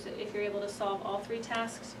off in terms of if you're able to solve all 3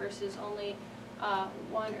 tasks versus only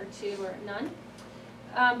 1 or 2 or none.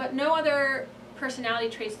 But no other personality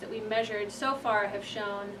traits that we measured so far have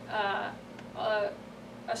shown a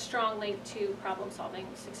strong link to problem-solving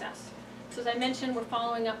success. So as I mentioned, we're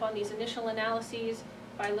following up on these initial analyses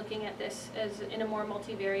by looking at this as in a more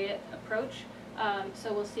multivariate approach.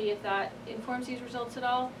 So we'll see if that informs these results at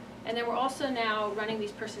all. And then we're also now running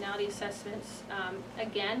these personality assessments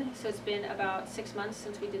again. So it's been about 6 months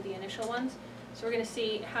since we did the initial ones. So we're going to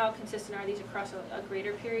see how consistent are these across a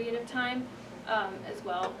greater period of time as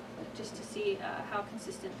well, just to see how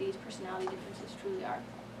consistent these personality differences truly are.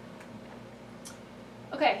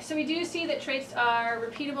 Okay, so we do see that traits are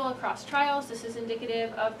repeatable across trials. This is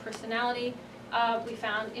indicative of personality. We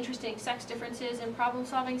found interesting sex differences in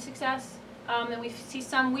problem-solving success. And we see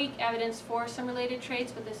some weak evidence for some related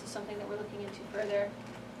traits, but this is something that we're looking into further.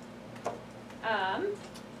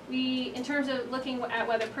 In terms of looking at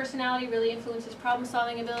whether personality really influences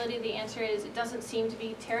problem-solving ability, the answer is it doesn't seem to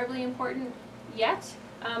be terribly important yet,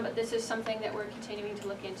 but this is something that we're continuing to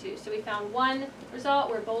look into. So we found one result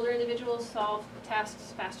where bolder individuals solve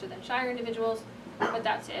tasks faster than shyer individuals, but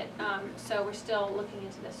that's it. So we're still looking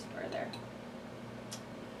into this further.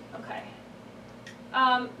 Okay.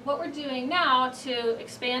 What we're doing now to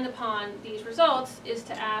expand upon these results is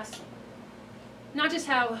to ask not just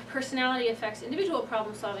how personality affects individual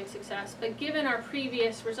problem-solving success, but given our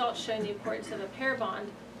previous results showing the importance of a pair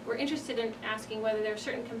bond, we're interested in asking whether there are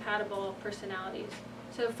certain compatible personalities.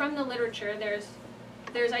 So from the literature,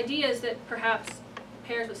 there's ideas that perhaps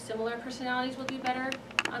pairs with similar personalities will do better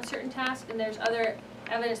on certain tasks, and there's other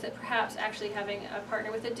evidence that perhaps actually having a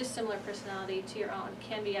partner with a dissimilar personality to your own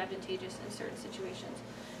can be advantageous in certain situations.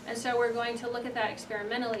 And so we're going to look at that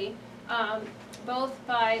experimentally, both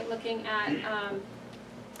by looking at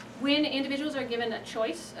when individuals are given a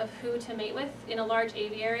choice of who to mate with in a large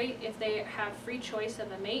aviary. If they have free choice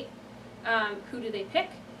of a mate, who do they pick?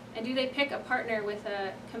 And do they pick a partner with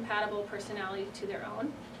a compatible personality to their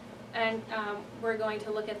own? And we're going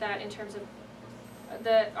to look at that in terms of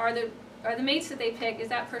are the mates that they pick, is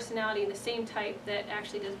that personality the same type that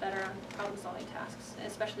actually does better on problem-solving tasks,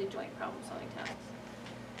 especially joint problem-solving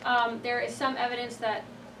tasks? There is some evidence that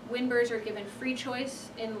when birds are given free choice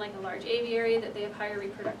in like a large aviary, that they have higher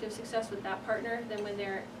reproductive success with that partner than when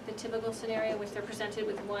they're the typical scenario in which they're presented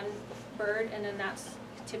with one bird and then that's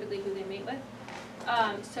typically who they mate with.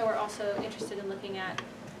 So we're also interested in looking at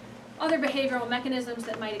other behavioral mechanisms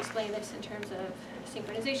that might explain this in terms of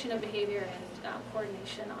synchronization of behavior and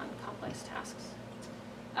coordination on complex tasks.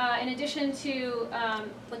 In addition to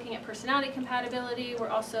looking at personality compatibility, we're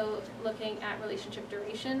also looking at relationship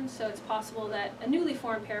duration. So it's possible that a newly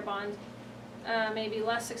formed pair bond may be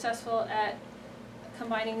less successful at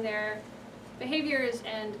combining their behaviors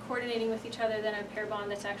and coordinating with each other than a pair bond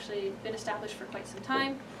that's actually been established for quite some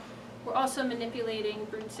time. We're also manipulating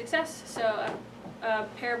brood success. So a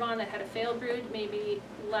pair bond that had a failed brood may be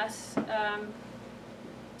less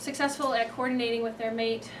successful at coordinating with their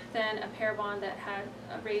mate than a pair bond that had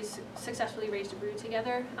successfully raised a brood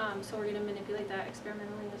together. So we're going to manipulate that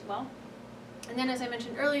experimentally as well. And then, as I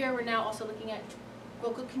mentioned earlier, we're now also looking at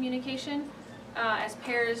vocal communication. As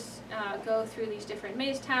pairs go through these different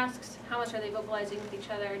maze tasks, how much are they vocalizing with each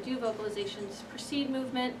other? Do vocalizations precede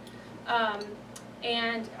movement?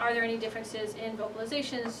 And are there any differences in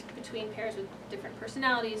vocalizations between pairs with different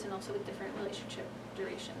personalities and also with different relationship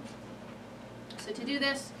durations? So to do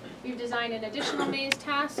this, we've designed an additional maze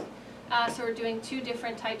task. So we're doing 2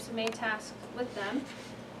 different types of maze tasks with them.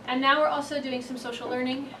 And now we're also doing some social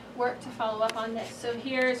learning work to follow up on this. So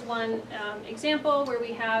here's one example where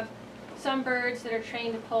we have some birds that are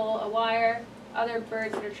trained to pull a wire, other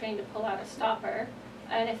birds that are trained to pull out a stopper.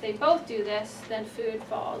 And if they both do this, then food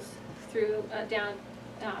falls through down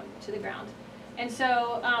to the ground. And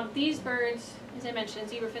so these birds, as I mentioned,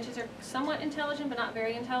 zebra finches are somewhat intelligent but not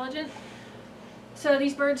very intelligent. So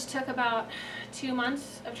these birds took about 2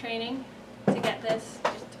 months of training to get this,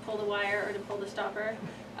 just to pull the wire or to pull the stopper.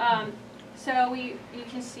 So you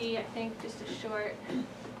can see, I think, just a short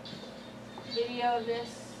video of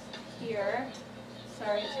this here.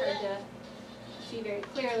 Sorry, it's hard to see very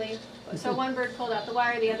clearly. So one bird pulled out the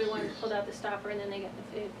wire, the other one pulled out the stopper, and then they get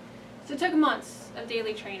the food. So it took months of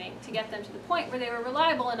daily training to get them to the point where they were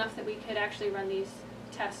reliable enough that we could actually run these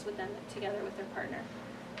tests with them together with their partner.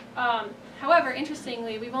 However,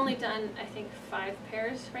 interestingly, we've only done, I think, 5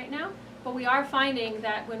 pairs right now, but we are finding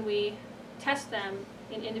that when we test them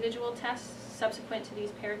in individual tests subsequent to these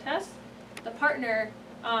pair tests, the partner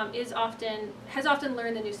has often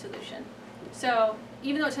learned the new solution. So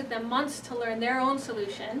even though it took them months to learn their own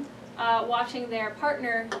solution, watching their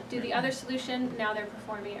partner do the other solution, now they're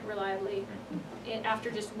performing it reliably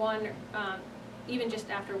after just one, even just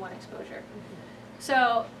after one exposure.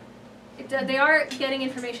 So they are getting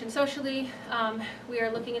information socially. We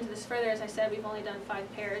are looking into this further. As I said, we've only done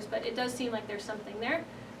 5 pairs, but it does seem like there's something there.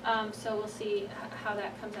 So we'll see how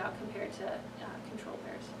that comes out compared to control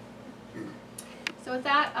pairs. So with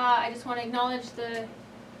that, I just want to acknowledge the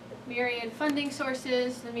myriad funding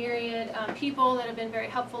sources, the myriad people that have been very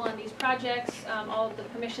helpful on these projects, all of the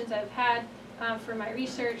permissions I've had for my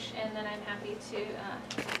research, and then I'm happy to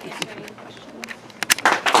answer any questions.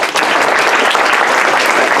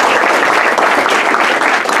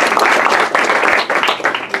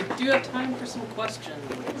 Do you have time for some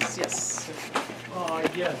questions? Yes.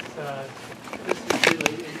 Yes, this is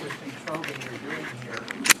really interesting probing you're doing here.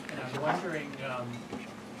 And I'm wondering,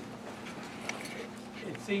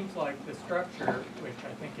 it seems like the structure, which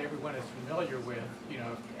I think everyone is familiar with, you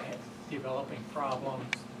know, developing problems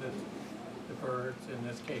that the birds, in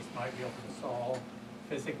this case, might be able to solve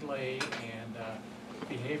physically and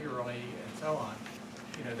behaviorally and so on.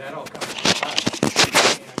 You know, that all comes from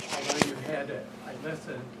us. And although you had,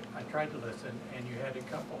 I tried to listen, and you had a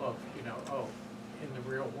couple of, you know, oh, in the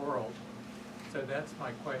real world. So that's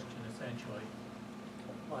my question, essentially.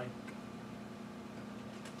 Like,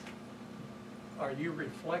 are you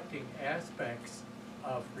reflecting aspects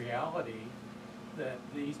of reality that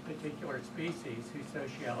these particular species whose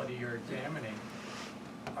sociality you're examining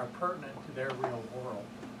are pertinent to their real world?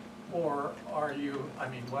 Or are you, I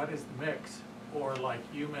mean, what is the mix? Or like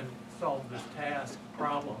human solve this task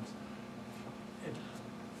problems?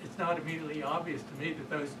 It's not immediately obvious to me that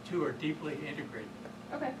those two are deeply integrated.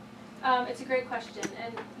 Okay. It's a great question,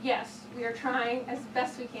 and yes, we are trying as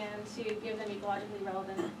best we can to give them ecologically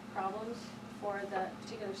relevant problems for the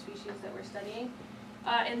particular species that we're studying.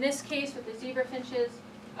 In this case, with the zebra finches,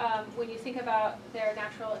 when you think about their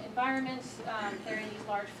natural environments, they're in these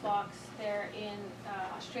large flocks. They're in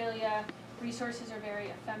Australia. Resources are very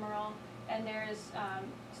ephemeral, and there's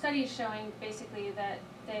studies showing basically that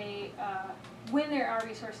they, when there are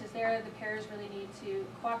resources there, the pairs really need to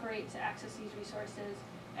cooperate to access these resources,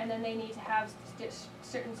 and then they need to have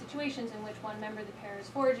certain situations in which one member of the pair is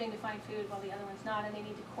foraging to find food while the other one's not, and they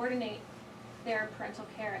need to coordinate their parental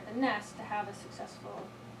care at the nest to have a successful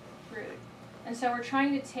brood. And so we're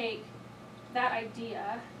trying to take that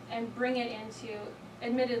idea and bring it into,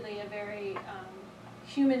 admittedly, a very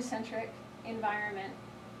human-centric environment.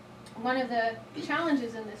 One of the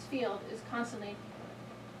challenges in this field is constantly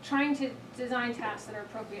trying to design tasks that are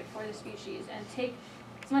appropriate for the species and take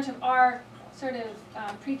as much of our sort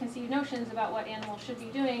of preconceived notions about what animals should be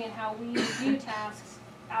doing and how we view tasks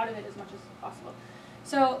out of it as much as possible.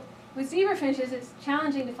 So with zebra finches, it's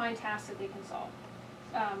challenging to find tasks that they can solve.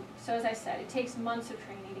 So as I said, it takes months of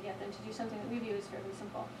training to get them to do something that we view as fairly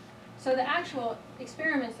simple. So the actual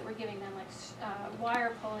experiments that we're giving them, like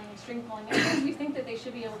wire pulling and string pulling, are things we think that they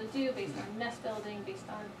should be able to do based on nest building, based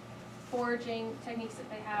on foraging techniques that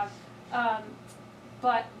they have.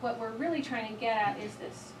 But what we're really trying to get at is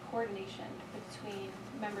this coordination between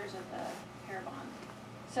members of the pair bond.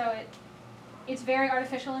 So it's very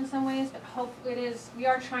artificial in some ways, but we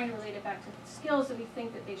are trying to relate it back to skills that we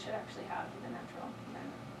think that they should actually have in the natural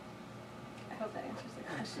environment. I hope that answers the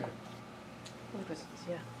question.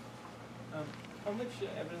 Yeah. How much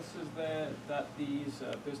evidence is there that these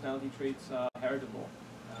personality traits are heritable,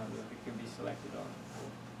 that they can be selected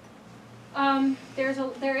on?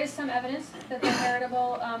 There is some evidence that they're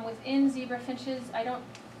heritable within zebra finches.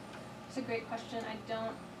 It's a great question.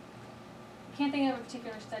 Can't think of a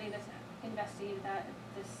particular study that's investigated that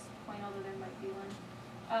at this point, although there might be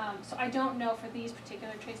one. So I don't know for these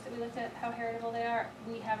particular traits that we looked at how heritable they are.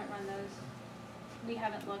 We haven't run those. We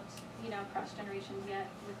haven't looked, across generations yet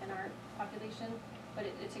within our population, but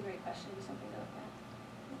it's a great question. It'd be something to look at.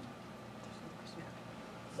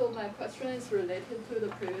 So my question is related to the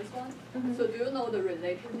previous one. Mm-hmm. So do you know the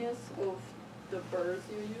relatedness of the birds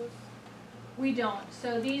you use? We don't.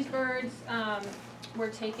 So these birds were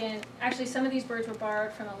taken, actually some of these birds were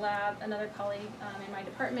borrowed from a lab. Another colleague in my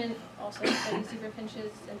department also studied zebra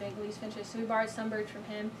finches and Bengalese finches, so we borrowed some birds from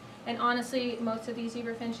him. And honestly, most of these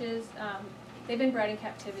zebra finches, they've been bred in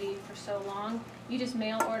captivity for so long. You just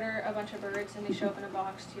mail order a bunch of birds and they show up in a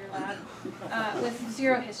box to your lab with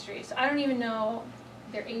zero history. So I don't even know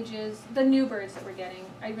their ages. The new birds that we're getting,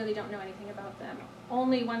 I really don't know anything about them.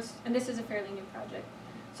 Only once, and this is a fairly new project,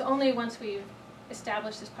 so only once we've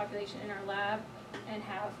established this population in our lab and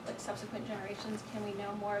have subsequent generations can we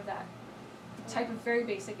know more of that type of very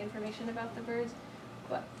basic information about the birds.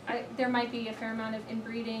 But there might be a fair amount of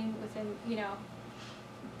inbreeding within,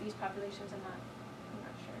 these populations. I'm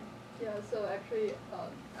not sure. Yeah, so actually,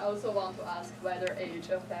 I also want to ask whether age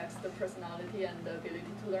affects the personality and the ability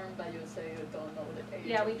to learn, but you say you don't know the age.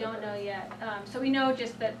 Yeah, we don't know yet. So we know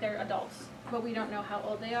just that they're adults, but we don't know how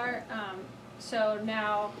old they are. So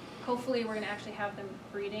now, hopefully, we're going to actually have them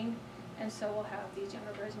breeding, and so we'll have these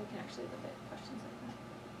younger birds, and we can actually look at questions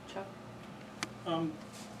like that. Chuck?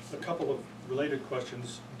 A couple of related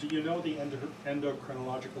questions. Do you know the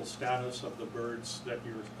endocrinological status of the birds that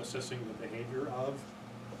you're assessing the behavior of?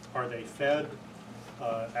 Are they fed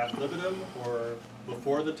ad libitum or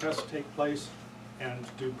before the tests take place? And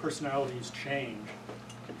do personalities change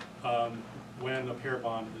when a pair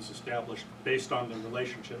bond is established based on the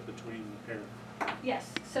relationship between the pair?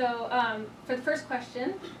 Yes. So for the first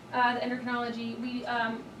question, the endocrinology,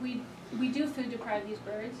 we do food deprive these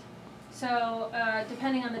birds. So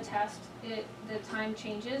depending on the test, the time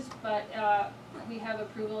changes, but we have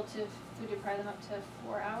approval to food deprive them up to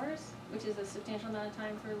 4 hours, which is a substantial amount of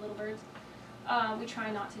time for little birds. We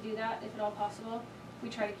try not to do that if at all possible. We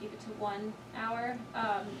try to keep it to 1 hour,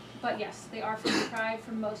 but yes, they are food deprived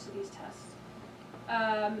for most of these tests.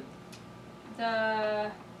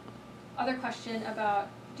 The other question about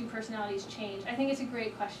do personalities change? I think it's a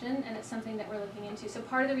great question, and it's something that we're looking into. So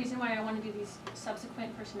part of the reason why I want to do these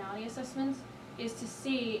subsequent personality assessments is to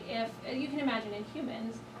see if, you can imagine in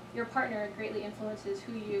humans, your partner greatly influences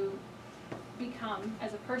who you become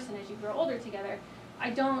as a person as you grow older together.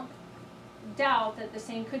 I don't doubt that the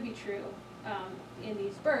same could be true in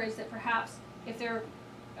these birds, that perhaps if they're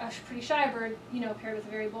a pretty shy bird, paired with a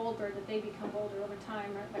very bold bird, that they become bolder over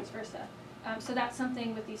time, or vice versa. So that's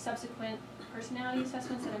something with these subsequent personality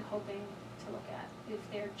assessments that I'm hoping to look at, if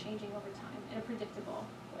they're changing over time in a predictable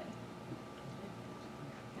way.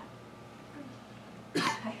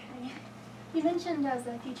 Hi. You mentioned as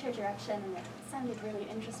a future direction, and it sounded really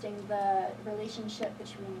interesting, the relationship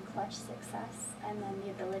between clutch success and then the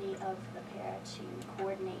ability of the pair to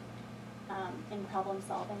coordinate in problem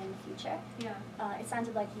solving in the future. Yeah. It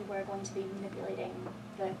sounded like you were going to be manipulating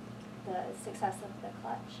the success of the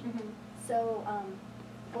clutch. Mm-hmm. So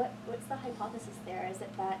what's the hypothesis there? Is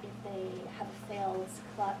it that if they have a failed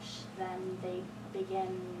clutch, then they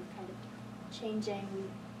begin kind of changing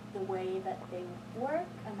the way that they work,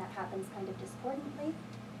 and that happens kind of discordantly?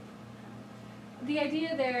 The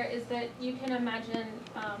idea there is that you can imagine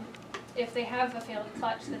if they have a failed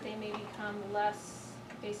clutch, that they may become less,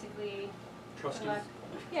 basically,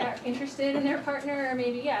 interested in their partner, or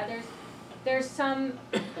maybe, there's some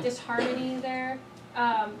disharmony there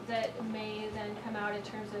that may then come out in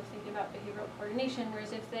terms of thinking about behavioral coordination,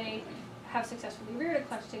 whereas if they have successfully reared a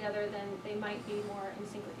clutch together, then they might be more in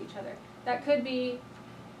sync with each other. That could be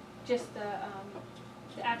just the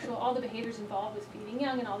actual, all the behaviors involved with feeding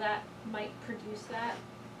young and all that might produce that.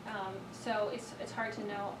 So it's hard to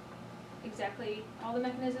know exactly all the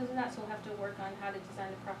mechanisms of that, so we'll have to work on how to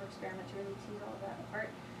design a proper experiment to really tease all of that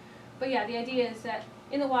apart. But yeah, the idea is that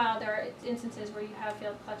in the wild there are instances where you have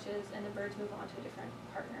failed clutches and the birds move on to a different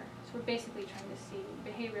partner. So we're basically trying to see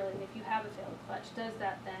behaviorally, if you have a failed clutch, does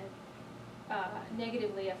that then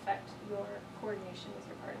negatively affect your coordination with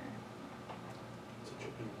your partner?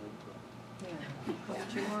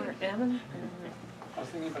 Question more, Amran? I was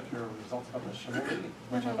thinking about your results about the chivalry,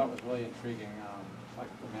 which I thought was really intriguing. Like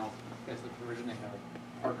the males basically provisioning their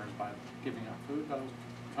partners by giving up food. But I was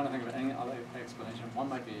trying to think of any other explanation. One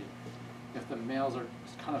might be if the males are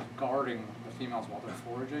kind of guarding the females while they're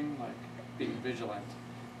foraging, like being vigilant.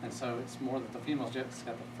 And so it's more that the females just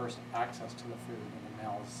get the first access to the food and the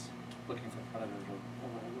males looking for predators or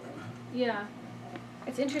whatever. Yeah.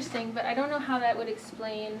 It's interesting, but I don't know how that would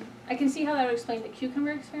explain, I can see how that would explain the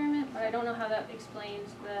cucumber experiment, but I don't know how that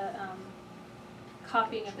explains the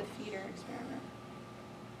copying of the feeder experiment.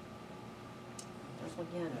 There's one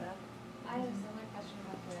again. I have a similar question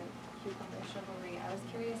about the cucumber chivalry. I was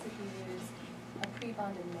curious if you use a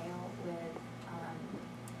pre-bonded male with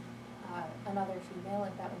another female,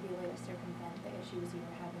 if that would be a way to circumvent the issues you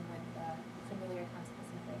were having with familiar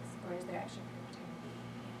conspecifics, or is there actually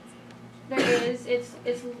There is. It's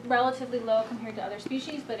relatively low compared to other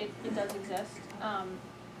species, but it does exist.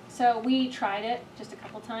 So we tried it just a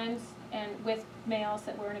couple times, and with males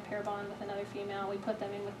that were in a pair bond with another female, we put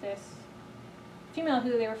them in with this female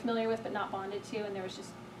who they were familiar with but not bonded to, and there was just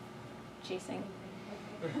chasing.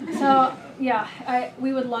 So yeah,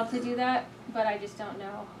 we would love to do that, but I just don't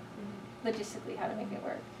know logistically how to make it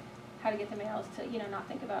work. How to get the males to not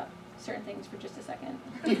think about certain things for just a second.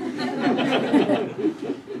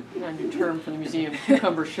 A new term for the museum,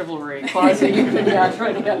 cucumber chivalry, quasi-human,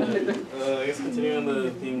 trying to get it. I guess continuing on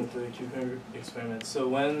the theme with the cucumber experiment. So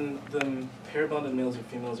when the pair bonded males or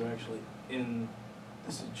females are actually in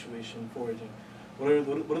the situation foraging, what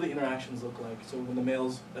do the interactions look like? So when the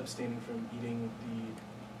male's abstaining from eating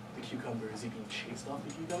the cucumber, is he being chased off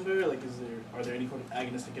the cucumber? Like, are there any kind of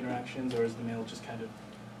agonistic interactions, or is the male just kind of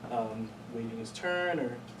waiting his turn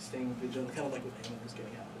or staying vigilant, kind of like what Amran was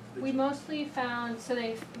getting at? We mostly found, so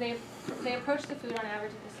they approach the food on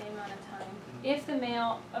average at the same amount of time. If the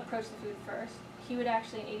male approached the food first, he would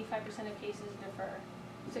actually, in 85% of cases, defer.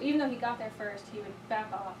 So even though he got there first, he would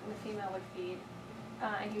back off and the female would feed,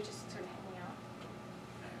 and he would just sort of hanging out.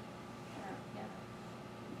 Yeah.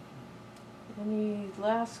 Any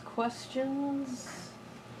last questions?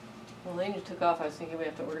 Well, Lane took off. I was thinking we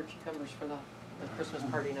have to order cucumbers for the Christmas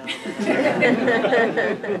party now.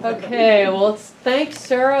 Okay, well, thanks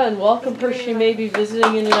Sarah, and welcome her. She may be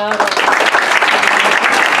visiting in and out.